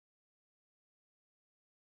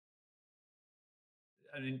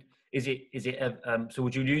I mean, is it so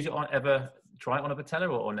would you use it on, ever try it on a patella,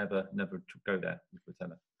 or never go there with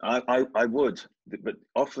patella? I would, but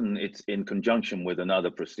often it's in conjunction with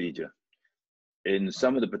another procedure. In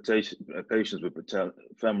some of the patients with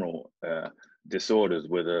femoral disorders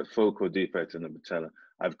with a focal defect in the patella,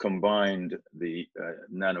 I've combined the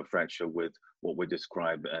nanofracture with what we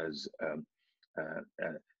describe as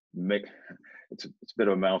it's a bit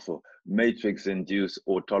of a mouthful, matrix-induced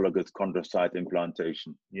autologous chondrocyte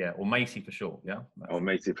implantation. Yeah, or MACI for short. Yeah, or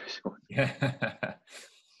MACI for short. Yeah.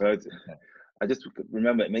 But I just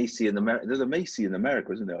remember MACI in America. There's a MACI in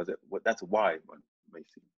America, isn't there? That's a Y one,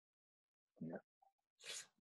 MACI. Yeah.